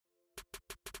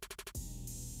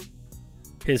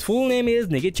His full name is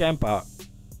Nicky Champa.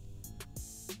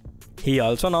 He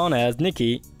also known as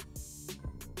Nicky.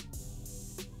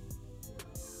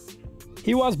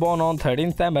 He was born on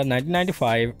 13th December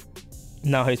 1995.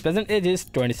 Now his present age is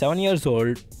 27 years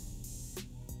old.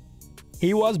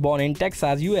 He was born in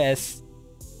Texas, US.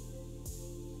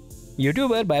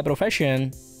 YouTuber by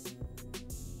profession.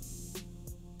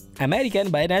 American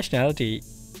by nationality.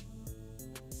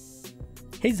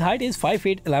 His height is 5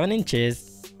 feet 11 inches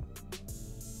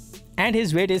and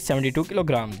his weight is 72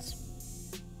 kilograms.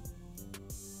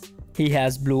 He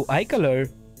has blue eye color.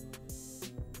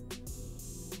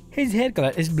 His hair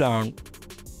color is blonde.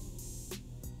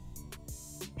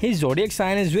 His zodiac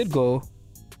sign is Virgo.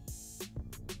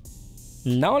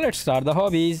 Now let's start the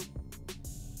hobbies.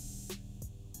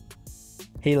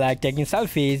 He likes taking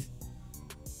selfies,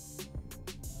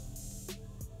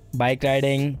 bike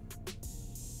riding,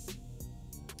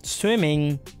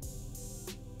 swimming.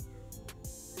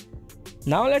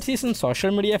 Now let's see some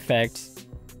social media facts.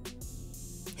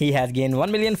 He has gained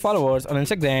 1 million followers on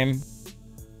Instagram.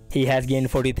 He has gained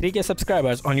 43k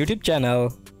subscribers on YouTube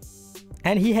channel.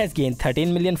 And he has gained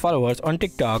 13 million followers on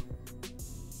TikTok.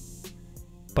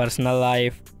 Personal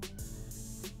life.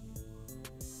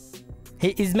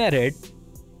 He is married.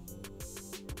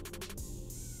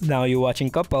 Now you're watching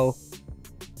couple.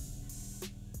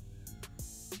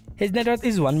 His net worth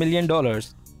is $1 million.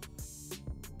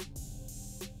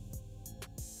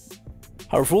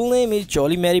 Her full name is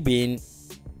Jolie Mary Bean.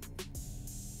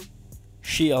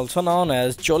 She also known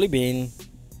as Jolie Bean.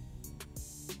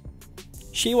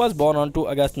 She was born on 2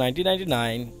 August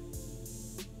 1999.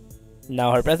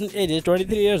 Now her present age is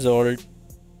 23 years old.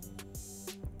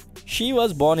 She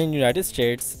was born in United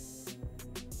States.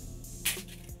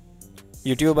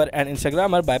 YouTuber and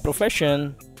Instagrammer by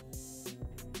profession.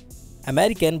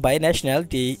 American by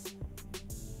nationality.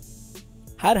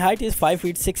 Her height is 5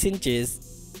 feet 6 inches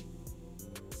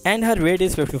and her weight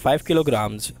is 55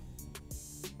 kilograms.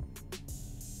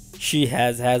 She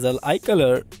has hazel eye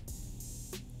color.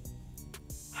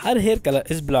 Her hair color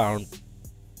is blonde.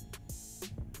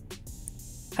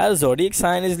 Her zodiac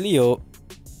sign is Leo.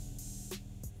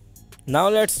 Now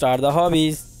let's start the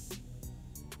hobbies.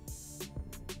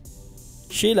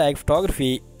 She likes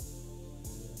photography,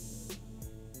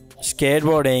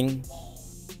 skateboarding,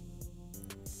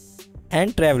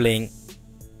 and traveling.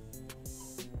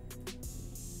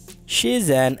 She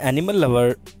is an animal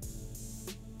lover.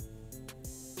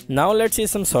 Now let's see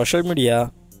some social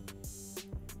media.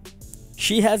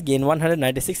 She has gained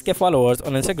 196k followers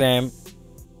on Instagram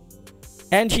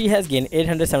and she has gained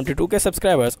 872k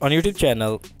subscribers on YouTube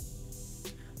channel.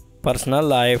 Personal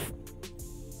life.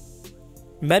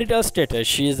 Marital status,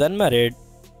 she is unmarried.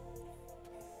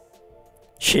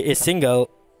 She is single.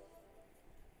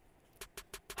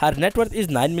 Her net worth is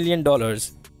 $9 million.